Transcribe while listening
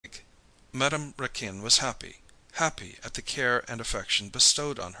Madame Raquin was happy, happy at the care and affection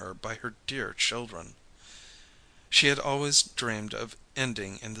bestowed on her by her dear children. She had always dreamed of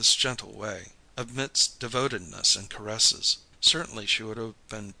ending in this gentle way, amidst devotedness and caresses. Certainly she would have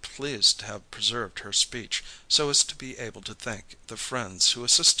been pleased to have preserved her speech, so as to be able to thank the friends who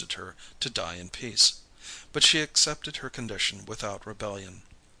assisted her to die in peace. But she accepted her condition without rebellion.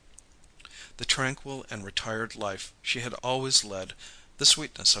 The tranquil and retired life she had always led, the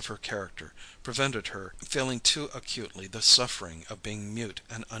sweetness of her character, prevented her feeling too acutely the suffering of being mute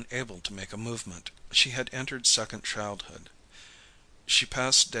and unable to make a movement. She had entered second childhood. She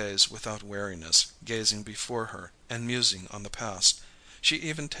passed days without weariness, gazing before her, and musing on the past. She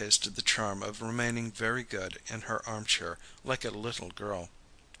even tasted the charm of remaining very good in her armchair, like a little girl.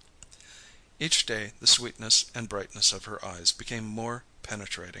 Each day the sweetness and brightness of her eyes became more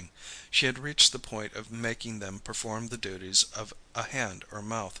penetrating. She had reached the point of making them perform the duties of a hand or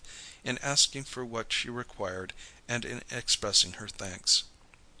mouth, in asking for what she required and in expressing her thanks.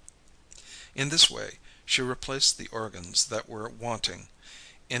 In this way she replaced the organs that were wanting,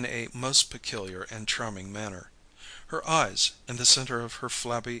 in a most peculiar and charming manner. Her eyes, in the centre of her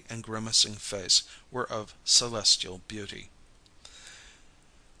flabby and grimacing face, were of celestial beauty.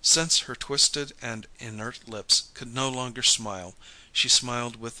 Since her twisted and inert lips could no longer smile, she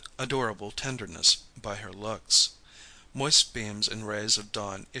smiled with adorable tenderness by her looks. Moist beams and rays of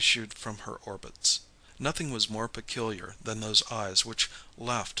dawn issued from her orbits. Nothing was more peculiar than those eyes which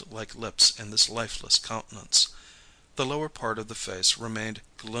laughed like lips in this lifeless countenance. The lower part of the face remained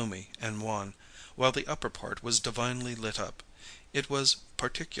gloomy and wan, while the upper part was divinely lit up. It was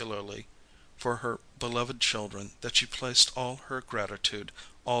particularly for her beloved children that she placed all her gratitude,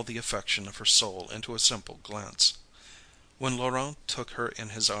 all the affection of her soul into a simple glance. When Laurent took her in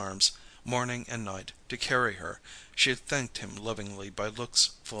his arms, morning and night, to carry her, she had thanked him lovingly by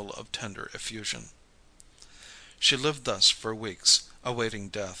looks full of tender effusion. She lived thus for weeks, awaiting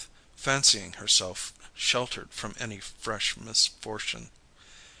death, fancying herself sheltered from any fresh misfortune.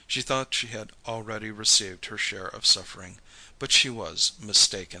 She thought she had already received her share of suffering, but she was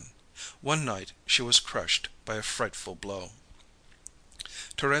mistaken. One night she was crushed by a frightful blow.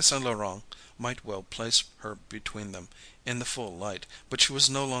 Thérèse and Laurent might well place her between them in the full light, but she was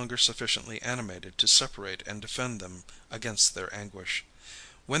no longer sufficiently animated to separate and defend them against their anguish.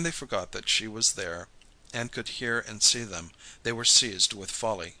 When they forgot that she was there, and could hear and see them, they were seized with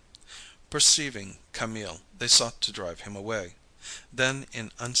folly. Perceiving Camille, they sought to drive him away. Then,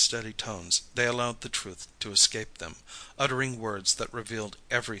 in unsteady tones, they allowed the truth to escape them, uttering words that revealed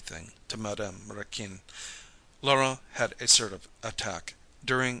everything to Madame Raquin. Laurent had a sort of attack,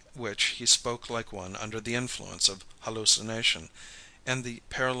 during which he spoke like one under the influence of hallucination, and the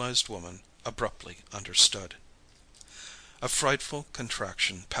paralyzed woman abruptly understood. A frightful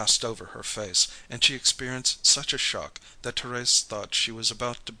contraction passed over her face, and she experienced such a shock that Thérèse thought she was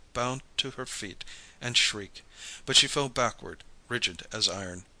about to bound to her feet and shriek, but she fell backward, rigid as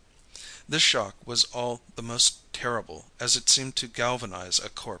iron. This shock was all the most terrible as it seemed to galvanize a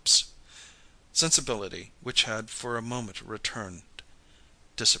corpse. Sensibility, which had for a moment returned,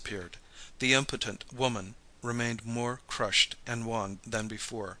 disappeared. The impotent woman remained more crushed and wan than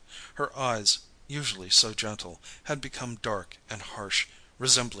before. Her eyes, usually so gentle, had become dark and harsh,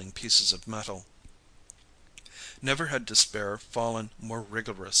 resembling pieces of metal. Never had despair fallen more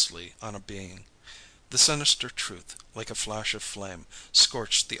rigorously on a being. The sinister truth, like a flash of flame,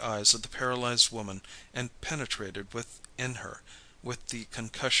 scorched the eyes of the paralyzed woman and penetrated within her with the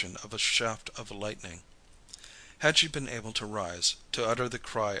concussion of a shaft of lightning. Had she been able to rise, to utter the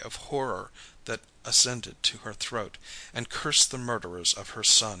cry of horror that ascended to her throat, and curse the murderers of her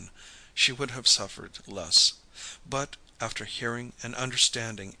son, she would have suffered less. But, after hearing and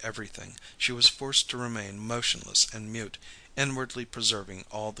understanding everything, she was forced to remain motionless and mute, inwardly preserving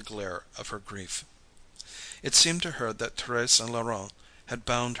all the glare of her grief. It seemed to her that Thérèse and Laurent had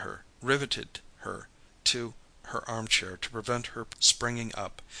bound her, riveted her to her armchair to prevent her springing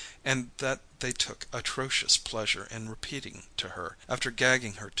up, and that they took atrocious pleasure in repeating to her, after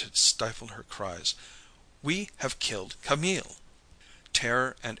gagging her to stifle her cries, "We have killed Camille!"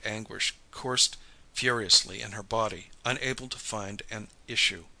 Terror and anguish coursed furiously in her body, unable to find an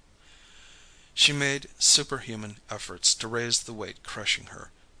issue. She made superhuman efforts to raise the weight crushing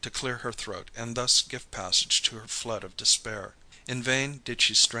her, to clear her throat, and thus give passage to her flood of despair. In vain did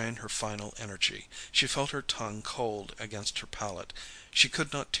she strain her final energy. She felt her tongue cold against her palate. She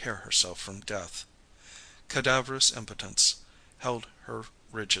could not tear herself from death. Cadaverous impotence held her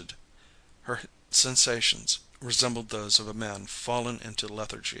rigid. Her sensations resembled those of a man fallen into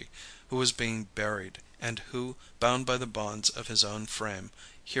lethargy, who was being buried, and who, bound by the bonds of his own frame,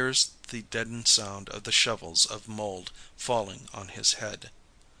 hears the deadened sound of the shovels of mould falling on his head.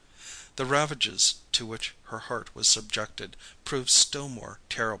 The ravages to which her heart was subjected proved still more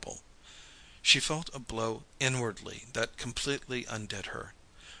terrible. She felt a blow inwardly that completely undid her.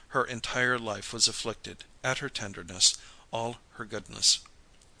 Her entire life was afflicted; at her tenderness, all her goodness,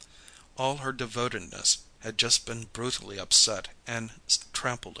 all her devotedness had just been brutally upset and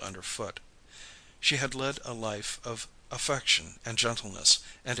trampled under foot. She had led a life of affection and gentleness,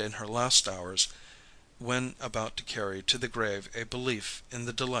 and in her last hours, when about to carry to the grave a belief in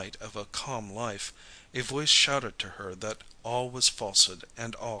the delight of a calm life, a voice shouted to her that all was falsehood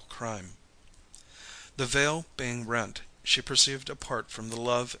and all crime. The veil being rent, she perceived apart from the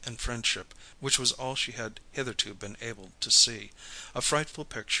love and friendship which was all she had hitherto been able to see, a frightful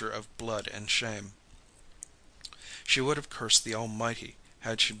picture of blood and shame. She would have cursed the Almighty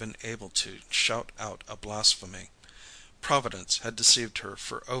had she been able to shout out a blasphemy. Providence had deceived her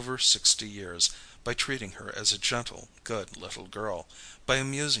for over 60 years, by treating her as a gentle, good little girl, by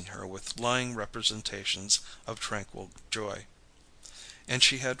amusing her with lying representations of tranquil joy. And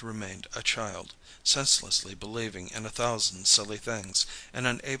she had remained a child, senselessly believing in 1,000 silly things, and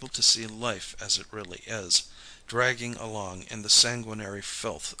unable to see life as it really is, dragging along in the sanguinary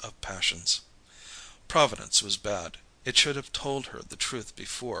filth of passions. Providence was bad. It should have told her the truth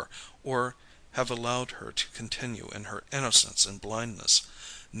before, or have allowed her to continue in her innocence and blindness.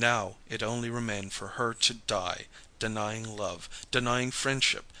 Now it only remained for her to die, denying love, denying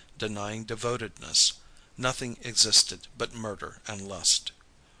friendship, denying devotedness. Nothing existed but murder and lust.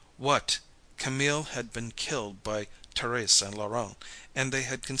 What! Camille had been killed by Thérèse Saint Laurent, and they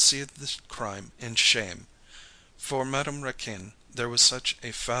had concealed the crime in shame! For Madame Raquin there was such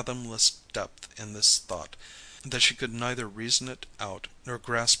a fathomless depth in this thought, that she could neither reason it out nor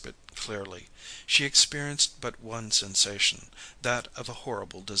grasp it clearly. She experienced but one sensation, that of a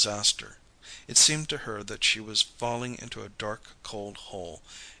horrible disaster. It seemed to her that she was falling into a dark cold hole,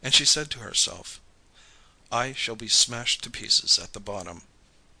 and she said to herself, "I shall be smashed to pieces at the bottom."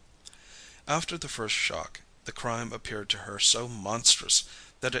 After the first shock, the crime appeared to her so monstrous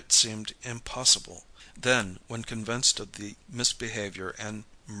that it seemed impossible. Then, when convinced of the misbehavior and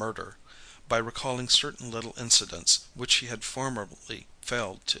murder, by recalling certain little incidents which she had formerly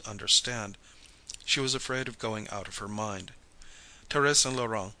failed to understand, she was afraid of going out of her mind. Thérèse and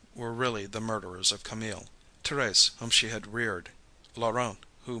Laurent were really the murderers of Camille. Thérèse, whom she had reared; Laurent,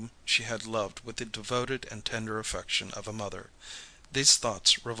 whom she had loved with the devoted and tender affection of a mother. These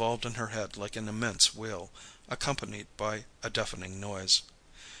thoughts revolved in her head like an immense wheel, accompanied by a deafening noise.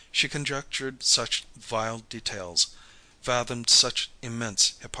 She conjectured such vile details, fathomed such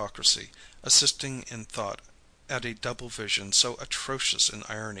immense hypocrisy, assisting in thought at a double vision so atrocious in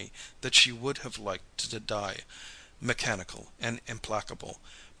irony, that she would have liked to die, mechanical and implacable,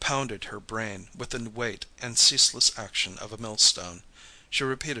 pounded her brain with the weight and ceaseless action of a millstone. She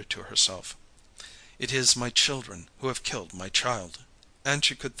repeated to herself, "It is my children who have killed my child!" And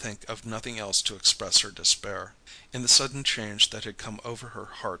she could think of nothing else to express her despair. In the sudden change that had come over her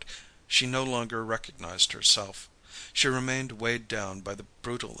heart she no longer recognized herself. She remained weighed down by the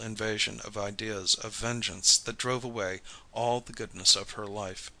brutal invasion of ideas of vengeance that drove away all the goodness of her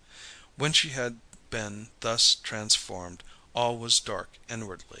life. When she had been thus transformed, all was dark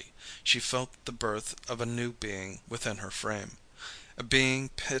inwardly. She felt the birth of a new being within her frame, a being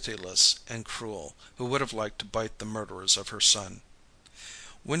pitiless and cruel, who would have liked to bite the murderers of her son.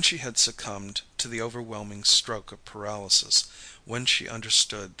 When she had succumbed to the overwhelming stroke of paralysis, when she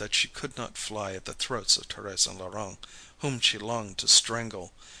understood that she could not fly at the throats of Thérèse and Laurent, whom she longed to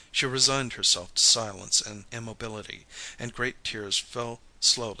strangle, she resigned herself to silence and immobility, and great tears fell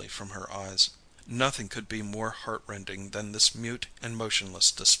slowly from her eyes. Nothing could be more heartrending than this mute and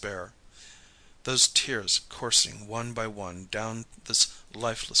motionless despair. Those tears coursing one by one down this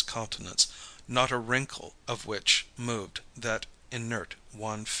lifeless countenance, not a wrinkle of which moved that inert,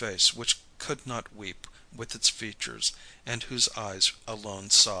 wan face which could not weep with its features, and whose eyes alone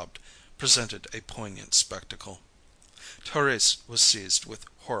sobbed, presented a poignant spectacle. Thérèse was seized with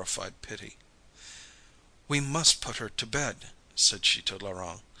horrified pity. "We must put her to bed," said she to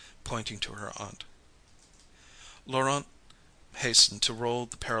Laurent, pointing to her aunt. Laurent hastened to roll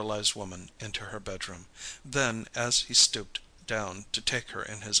the paralyzed woman into her bedroom. Then, as he stooped down to take her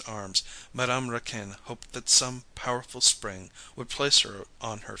in his arms, Madame Raquin hoped that some powerful spring would place her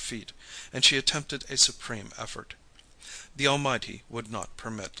on her feet, and she attempted a supreme effort. The Almighty would not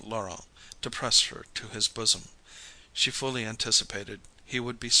permit Laurent to press her to his bosom. She fully anticipated he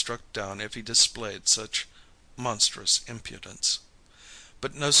would be struck down if he displayed such monstrous impudence.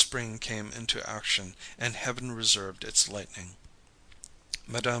 But no spring came into action, and heaven reserved its lightning.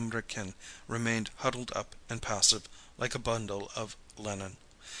 Madame Raquin remained huddled up and passive like a bundle of linen.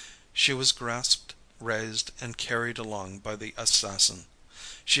 She was grasped, raised, and carried along by the assassin.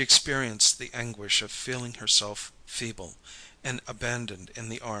 She experienced the anguish of feeling herself feeble, and abandoned in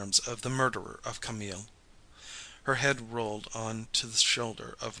the arms of the murderer of Camille. Her head rolled on to the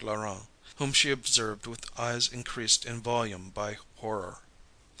shoulder of Laurent, whom she observed with eyes increased in volume by horror.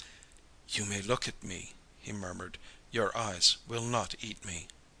 "You may look at me," he murmured. "Your eyes will not eat me."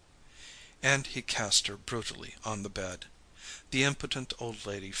 And he cast her brutally on the bed. The impotent old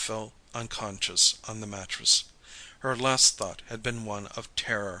lady fell unconscious on the mattress. Her last thought had been one of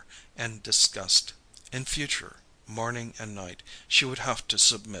terror and disgust. In future, morning and night, she would have to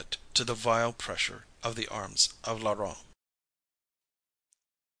submit to the vile pressure of the arms of Laurent.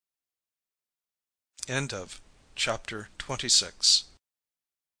 CHAPTER 27